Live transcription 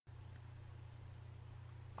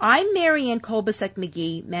I'm Marianne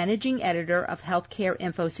Kolbasuk-McGee, Managing Editor of Healthcare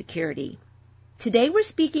Info Security. Today we're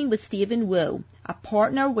speaking with Stephen Wu, a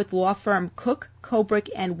partner with law firm Cook, Kobrick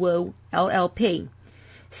 & Wu, LLP.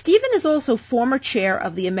 Stephen is also former chair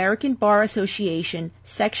of the American Bar Association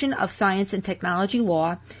Section of Science and Technology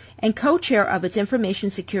Law and co-chair of its Information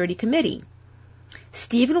Security Committee.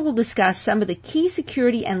 Stephen will discuss some of the key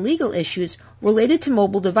security and legal issues related to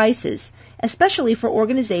mobile devices, especially for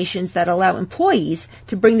organizations that allow employees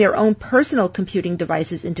to bring their own personal computing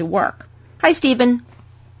devices into work. Hi, Stephen.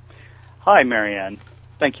 Hi, Marianne.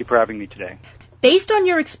 Thank you for having me today. Based on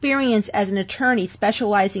your experience as an attorney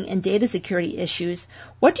specializing in data security issues,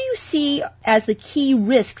 what do you see as the key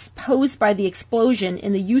risks posed by the explosion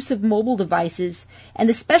in the use of mobile devices, and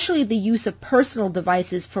especially the use of personal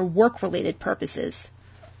devices for work-related purposes?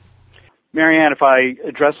 Marianne, if I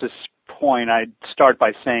address this point, I'd start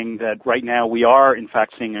by saying that right now we are, in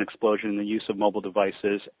fact, seeing an explosion in the use of mobile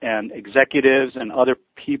devices, and executives and other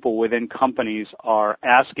people within companies are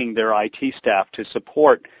asking their IT staff to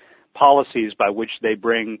support policies by which they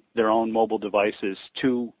bring their own mobile devices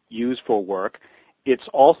to use for work. It's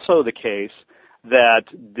also the case that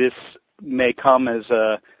this may come as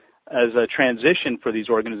a transition for these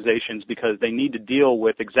organizations because they need to deal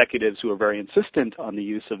with executives who are very insistent on the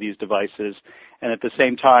use of these devices, and at the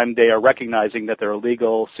same time they are recognizing that there are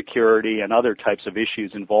legal, security, and other types of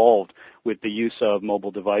issues involved with the use of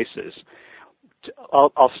mobile devices.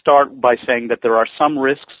 I'll start by saying that there are some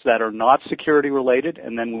risks that are not security related,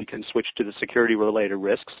 and then we can switch to the security related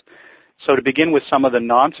risks. So to begin with some of the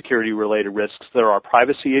non-security related risks, there are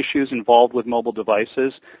privacy issues involved with mobile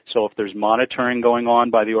devices. So if there's monitoring going on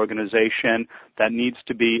by the organization, that needs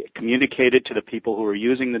to be communicated to the people who are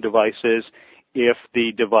using the devices. If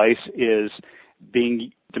the device is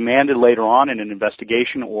being demanded later on in an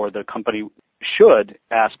investigation, or the company should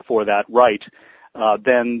ask for that right,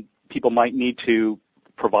 then people might need to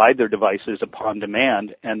provide their devices upon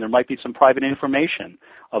demand, and there might be some private information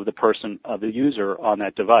of the person, of the user on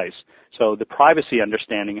that device. So the privacy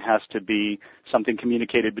understanding has to be something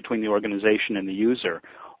communicated between the organization and the user.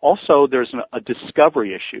 Also, there's a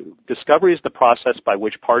discovery issue. Discovery is the process by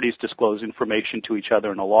which parties disclose information to each other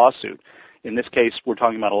in a lawsuit. In this case, we're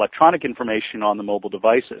talking about electronic information on the mobile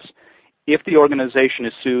devices. If the organization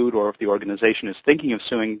is sued, or if the organization is thinking of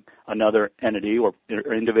suing another entity or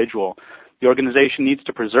individual, the organization needs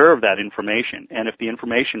to preserve that information. And if the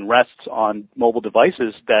information rests on mobile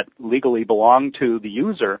devices that legally belong to the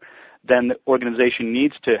user, then the organization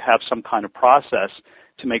needs to have some kind of process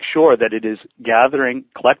to make sure that it is gathering,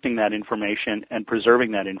 collecting that information, and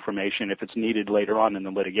preserving that information if it's needed later on in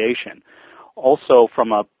the litigation. Also, from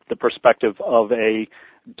the perspective of a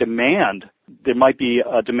demand, there might be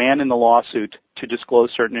a demand in the lawsuit to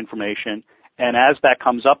disclose certain information, and as that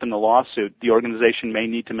comes up in the lawsuit, the organization may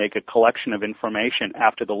need to make a collection of information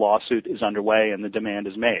after the lawsuit is underway and the demand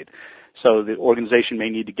is made. So the organization may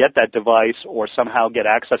need to get that device or somehow get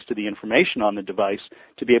access to the information on the device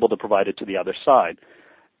to be able to provide it to the other side.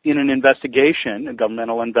 In an investigation, a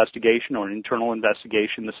governmental investigation or an internal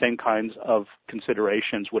investigation, the same kinds of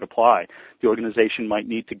considerations would apply. The organization might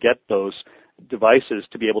need to get those devices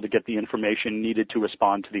to be able to get the information needed to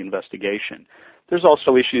respond to the investigation. There's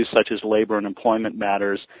also issues such as labor and employment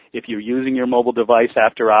matters. If you're using your mobile device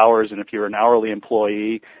after hours, and if you're an hourly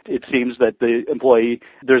employee, it seems that the employee,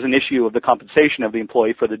 there's an issue of the compensation of the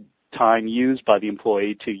employee for the time used by the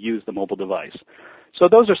employee to use the mobile device. So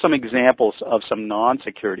those are some examples of some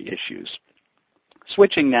non-security issues.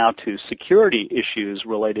 Switching now to security issues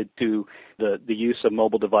related to the use of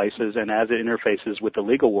mobile devices and as it interfaces with the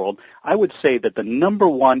legal world, I would say that the number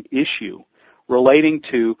one issue relating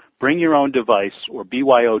to bring your own device or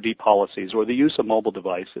BYOD policies or the use of mobile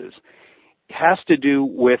devices has to do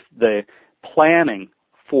with the planning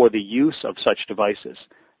for the use of such devices.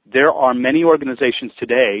 There are many organizations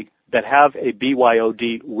today that have a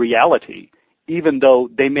BYOD reality, even though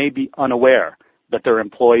they may be unaware that their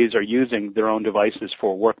employees are using their own devices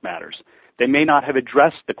for work matters. They may not have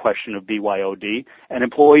addressed the question of BYOD, and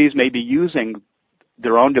employees may be using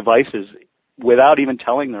their own devices without even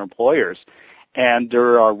telling their employers, and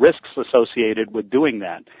there are risks associated with doing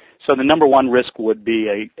that. So the number one risk would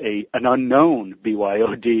be an unknown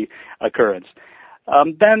BYOD occurrence.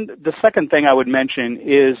 Then the second thing I would mention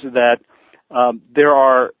is that there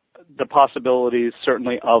are the possibilities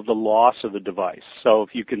certainly of the loss of the device. So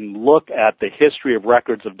if you can look at the history of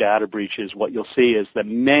records of data breaches, what you'll see is that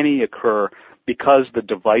many occur because the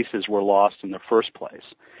devices were lost in the first place.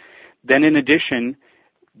 Then in addition,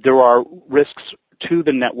 there are risks to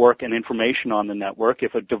the network and information on the network.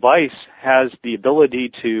 If a device has the ability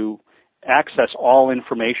to access all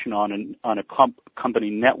information on a company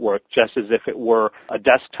network just as if it were a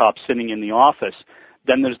desktop sitting in the office,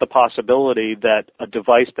 then there's the possibility that a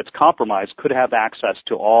device that's compromised could have access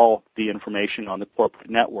to all the information on the corporate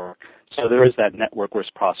network. So there is that network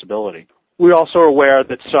risk possibility. We're also aware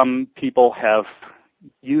that some people have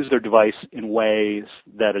used their device in ways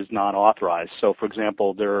that is not authorized. So, for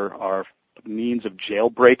example, there are means of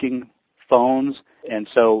jailbreaking phones, and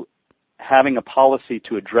so having a policy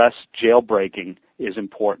to address jailbreaking is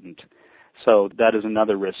important. So that is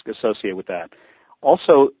another risk associated with that.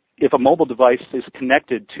 Also, if a mobile device is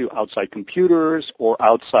connected to outside computers or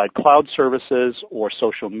outside cloud services or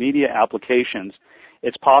social media applications,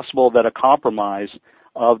 it's possible that a compromise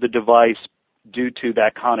of the device due to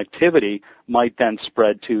that connectivity might then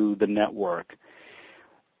spread to the network.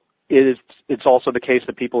 It's also the case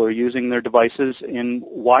that people are using their devices in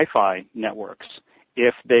Wi-Fi networks.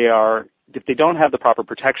 If they don't have the proper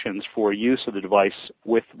protections for use of the device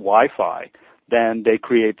with Wi-Fi, then they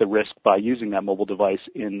create the risk by using that mobile device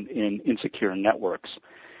in insecure networks.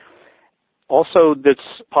 Also,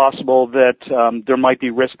 it's possible that there might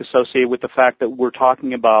be risk associated with the fact that we're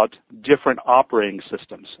talking about different operating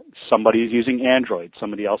systems. Somebody is using Android,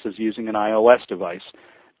 somebody else is using an iOS device.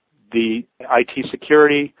 The IT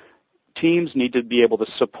security teams need to be able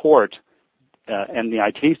to support, and the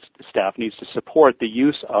IT staff needs to support the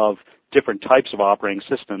use of different types of operating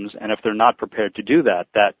systems, and if they're not prepared to do that,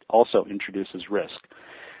 that also introduces risk.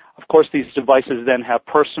 Of course, these devices then have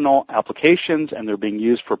personal applications, and they're being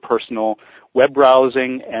used for personal web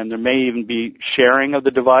browsing, and there may even be sharing of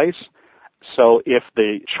the device. So if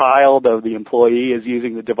the child of the employee is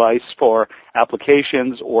using the device for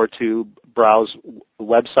applications or to browse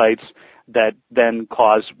websites that then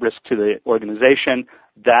cause risk to the organization,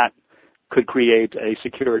 that could create a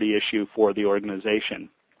security issue for the organization.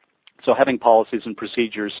 So having policies and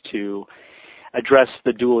procedures to address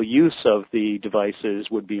the dual use of the devices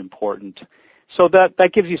would be important. So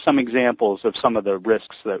that gives you some examples of some of the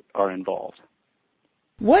risks that are involved.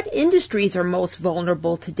 What industries are most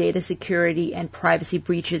vulnerable to data security and privacy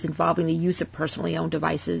breaches involving the use of personally owned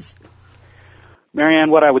devices?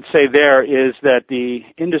 Marianne, what I would say there is that the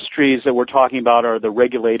industries that we're talking about are the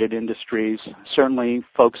regulated industries. Certainly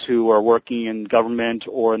folks who are working in government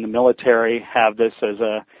or in the military have this as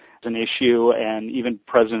an issue, and even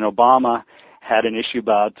President Obama had an issue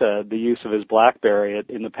about the use of his BlackBerry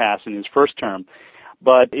in the past in his first term.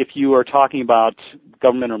 But if you are talking about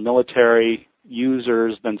government or military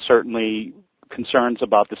users, then certainly concerns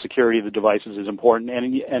about the security of the devices is important,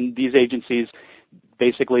 and these agencies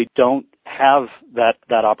basically don't have that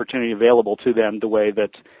opportunity available to them the way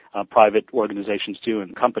that private organizations do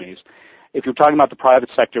and companies. If you're talking about the private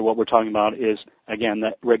sector, what we're talking about is, again,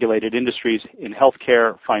 the regulated industries in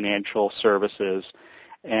healthcare, financial services,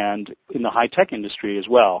 and in the high-tech industry as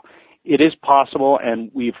well. It is possible,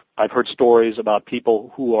 and I've heard stories about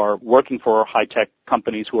people who are working for high-tech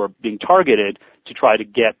companies who are being targeted to try to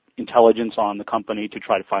get intelligence on the company, to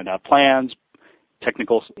try to find out plans,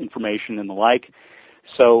 technical information, and the like.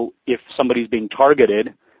 So if somebody's being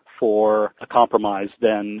targeted for a compromise,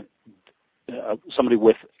 then somebody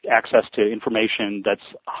with access to information that's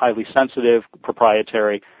highly sensitive,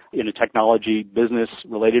 proprietary, in a technology business,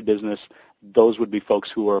 related business, those would be folks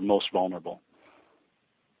who are most vulnerable.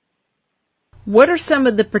 What are some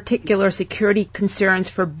of the particular security concerns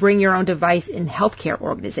for bring your own device in healthcare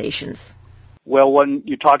organizations? Well, when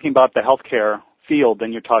you're talking about the healthcare field,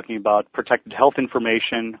 then you're talking about protected health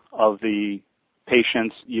information of the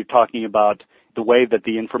patients. You're talking about the way that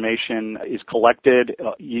the information is collected.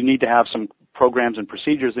 You need to have some programs and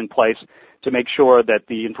procedures in place to make sure that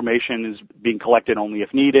the information is being collected only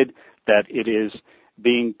if needed, that it is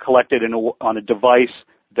being collected on a device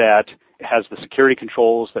that has the security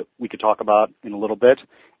controls that we could talk about in a little bit,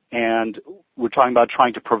 and we're talking about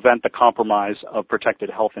trying to prevent the compromise of protected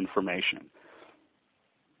health information.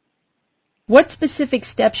 What specific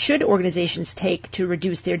steps should organizations take to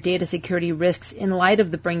reduce their data security risks in light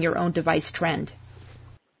of the bring your own device trend?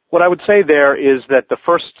 What I would say there is that the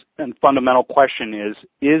first and fundamental question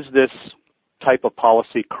is this type of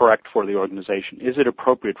policy correct for the organization? Is it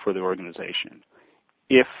appropriate for the organization?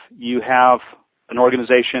 If you have an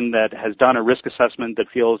organization that has done a risk assessment that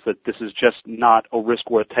feels that this is just not a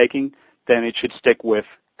risk worth taking, then it should stick with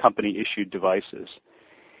company-issued devices.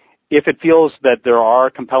 If it feels that there are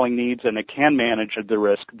compelling needs and it can manage the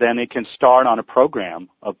risk, then it can start on a program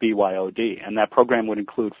of BYOD, and that program would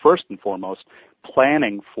include, first and foremost,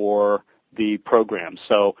 planning for the program.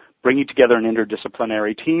 So bringing together an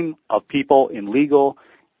interdisciplinary team of people in legal,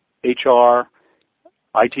 HR,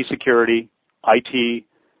 IT security, IT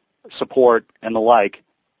support, and the like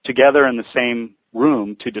together in the same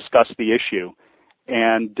room to discuss the issue,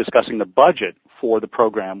 and discussing the budget for the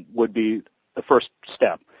program would be the first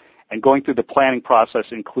step. And going through the planning process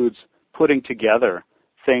includes putting together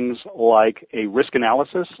things like a risk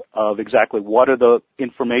analysis of exactly what are the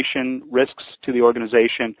information risks to the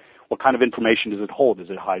organization, what kind of information does it hold? Is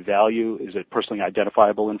it high value? Is it personally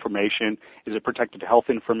identifiable information? Is it protected health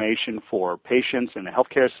information for patients in a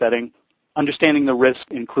healthcare setting? Understanding the risk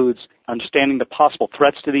includes understanding the possible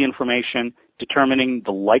threats to the information, determining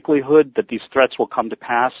the likelihood that these threats will come to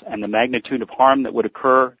pass and the magnitude of harm that would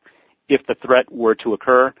occur if the threat were to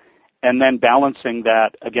occur, and then balancing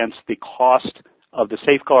that against the cost of the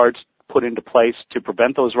safeguards put into place to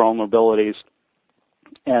prevent those vulnerabilities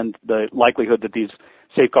and the likelihood that these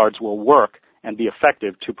safeguards will work and be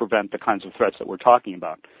effective to prevent the kinds of threats that we're talking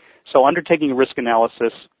about. So undertaking a risk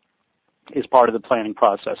analysis is part of the planning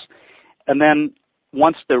process. And then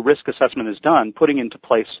once the risk assessment is done, putting into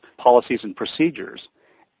place policies and procedures.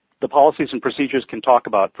 The policies and procedures can talk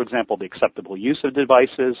about, for example, the acceptable use of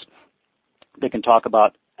devices. They can talk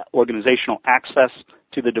about organizational access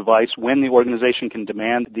to the device, when the organization can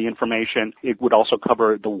demand the information. It would also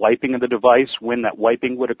cover the wiping of the device, when that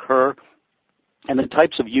wiping would occur, and the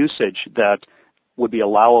types of usage that would be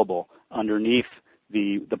allowable underneath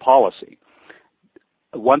the policy.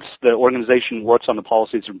 Once the organization works on the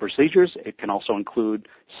policies and procedures, it can also include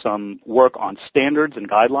some work on standards and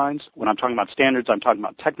guidelines. When I'm talking about standards, I'm talking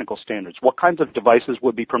about technical standards. What kinds of devices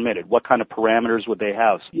would be permitted? What kind of parameters would they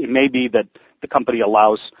have? It may be that the company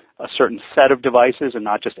allows a certain set of devices and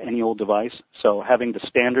not just any old device. So having the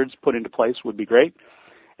standards put into place would be great.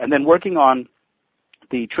 And then working on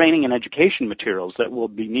the training and education materials that will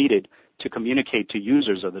be needed to communicate to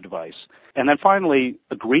users of the device. And then finally,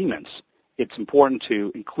 agreements. It's important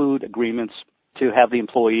to include agreements to have the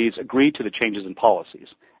employees agree to the changes in policies.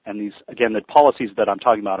 And these, again, the policies that I'm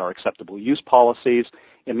talking about are acceptable use policies.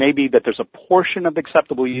 It may be that there's a portion of the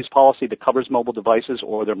acceptable use policy that covers mobile devices,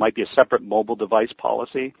 or there might be a separate mobile device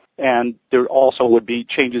policy. And there also would be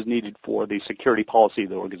changes needed for the security policy of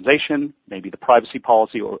the organization, maybe the privacy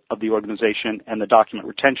policy of the organization, and the document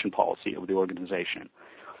retention policy of the organization.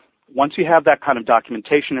 Once you have that kind of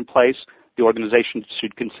documentation in place, the organization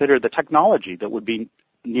should consider the technology that would be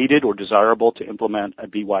needed or desirable to implement a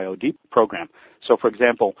BYOD program. So, for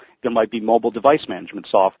example, there might be mobile device management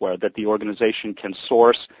software that the organization can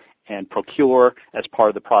source and procure as part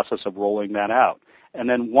of the process of rolling that out. And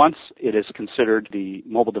then once it is considered the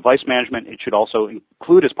mobile device management, it should also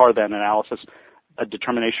include as part of that analysis a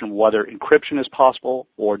determination of whether encryption is possible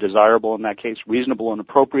or desirable in that case, reasonable and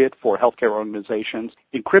appropriate for healthcare organizations.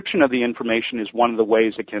 Encryption of the information is one of the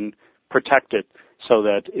ways it can protect it so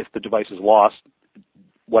that if the device is lost,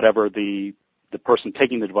 whatever the person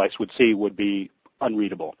taking the device would see would be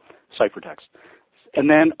unreadable, ciphertext. And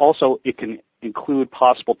then also it can include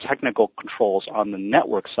possible technical controls on the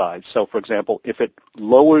network side. So, for example, if it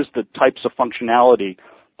lowers the types of functionality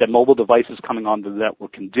that mobile devices coming onto the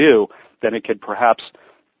network can do, then it could perhaps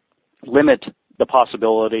limit the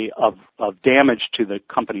possibility of damage to the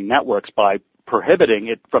company networks by prohibiting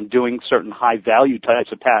it from doing certain high-value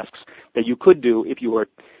types of tasks that you could do if you were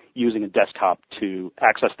using a desktop to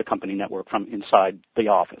access the company network from inside the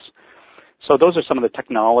office. So those are some of the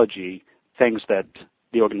technology things that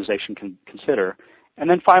the organization can consider. And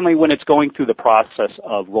then finally, when it's going through the process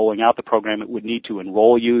of rolling out the program, it would need to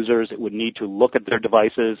enroll users. It would need to look at their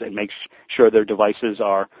devices and make sure their devices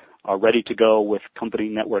are ready to go with company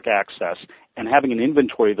network access. And having an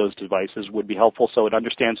inventory of those devices would be helpful so it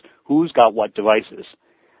understands who's got what devices.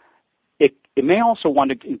 It may also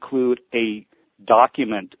want to include a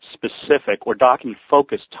document-specific or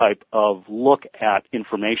document-focused type of look at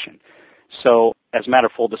information. So as a matter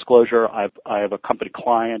of full disclosure, I have a company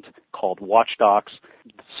client called Watchdocs.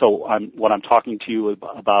 So what I'm talking to you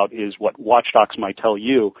about is what Watchdocs might tell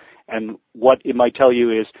you. And what it might tell you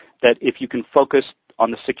is that if you can focus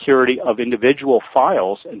on the security of individual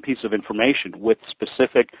files and pieces of information with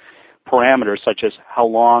specific parameters such as how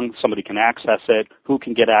long somebody can access it, who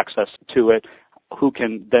can get access to it, who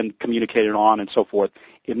can then communicate it on, and so forth,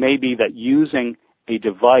 it may be that using a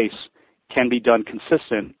device can be done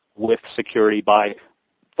consistent with security by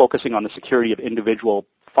focusing on the security of individual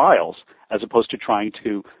files as opposed to trying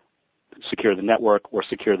to secure the network or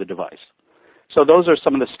secure the device. So those are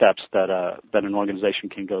some of the steps that an organization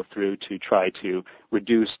can go through to try to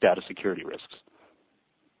reduce data security risks.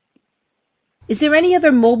 Is there any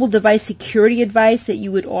other mobile device security advice that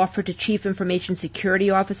you would offer to Chief Information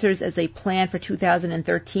Security Officers as they plan for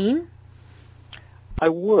 2013? I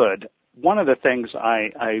would. One of the things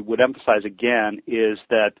I would emphasize again is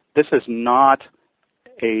that this is not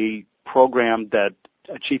a program that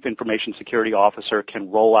a chief information security officer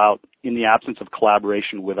can roll out in the absence of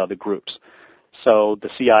collaboration with other groups. So the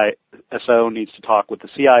CISO needs to talk with the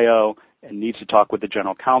CIO and needs to talk with the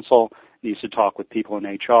general counsel, needs to talk with people in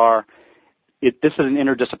HR. This is an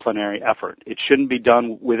interdisciplinary effort. It shouldn't be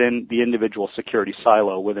done within the individual security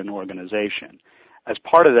silo within an organization. As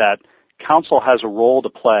part of that, counsel has a role to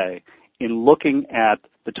play in looking at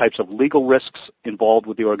the types of legal risks involved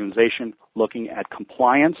with the organization, looking at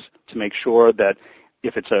compliance to make sure that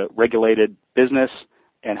if it's a regulated business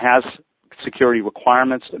and has security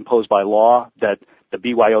requirements imposed by law, that the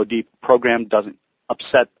BYOD program doesn't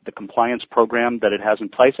upset the compliance program that it has in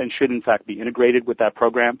place and should in fact be integrated with that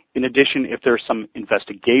program. In addition, if there's some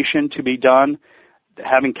investigation to be done,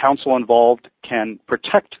 having counsel involved can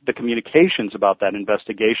protect the communications about that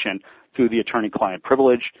investigation through the attorney-client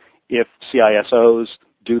privilege. If CISOs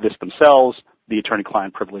do this themselves, the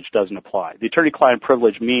attorney-client privilege doesn't apply. The attorney-client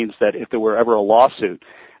privilege means that if there were ever a lawsuit,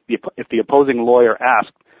 if the opposing lawyer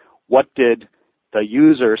asked, what did the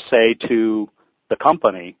user say to the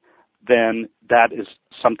company, then that is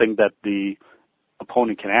something that the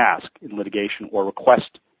opponent can ask in litigation or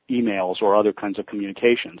request emails or other kinds of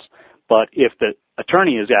communications. But if the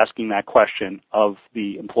attorney is asking that question of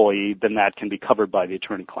the employee, then that can be covered by the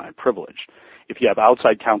attorney-client privilege. If you have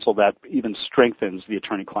outside counsel, that even strengthens the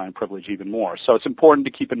attorney-client privilege even more. So it's important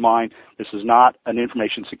to keep in mind this is not an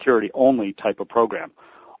information security only type of program.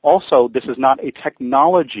 Also, this is not a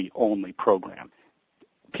technology only program.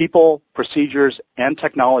 People, procedures, and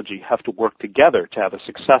technology have to work together to have a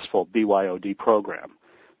successful BYOD program.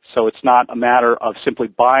 So it's not a matter of simply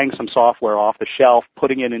buying some software off the shelf,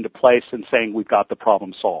 putting it into place, and saying we've got the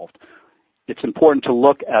problem solved. It's important to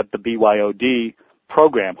look at the BYOD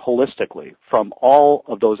program holistically from all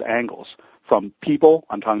of those angles, from people,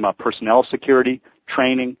 I'm talking about personnel security,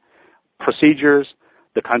 training, procedures,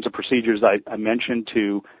 the kinds of procedures I mentioned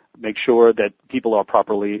to make sure that people are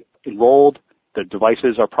properly enrolled, the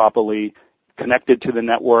devices are properly connected to the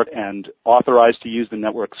network and authorized to use the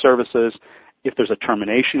network services. If there's a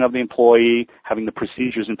termination of the employee, having the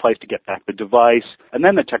procedures in place to get back the device, and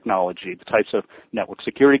then the technology, the types of network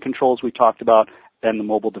security controls we talked about, and the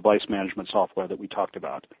mobile device management software that we talked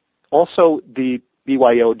about. Also, the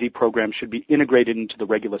BYOD program should be integrated into the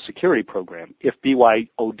regular security program. If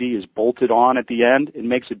BYOD is bolted on at the end, it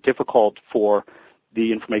makes it difficult for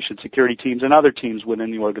the information security teams and other teams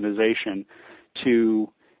within the organization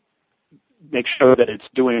to make sure that it's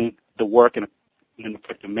doing the work in an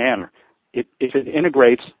effective manner. If it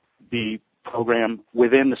integrates the program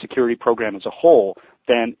within the security program as a whole,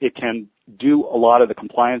 then it can do a lot of the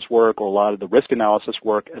compliance work or a lot of the risk analysis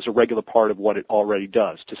work as a regular part of what it already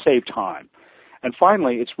does to save time. And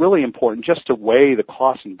finally, it's really important just to weigh the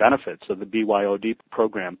costs and benefits of the BYOD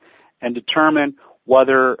program and determine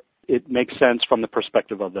whether it makes sense from the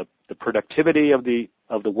perspective of the productivity of the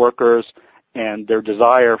workers and their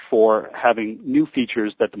desire for having new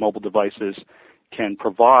features that the mobile devices can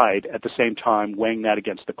provide, at the same time weighing that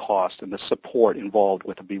against the cost and the support involved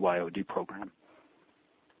with the BYOD program.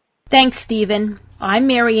 Thanks, Stephen. I'm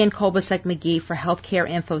Marianne Kolbasuk-McGee for Healthcare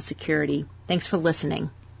Info Security. Thanks for listening.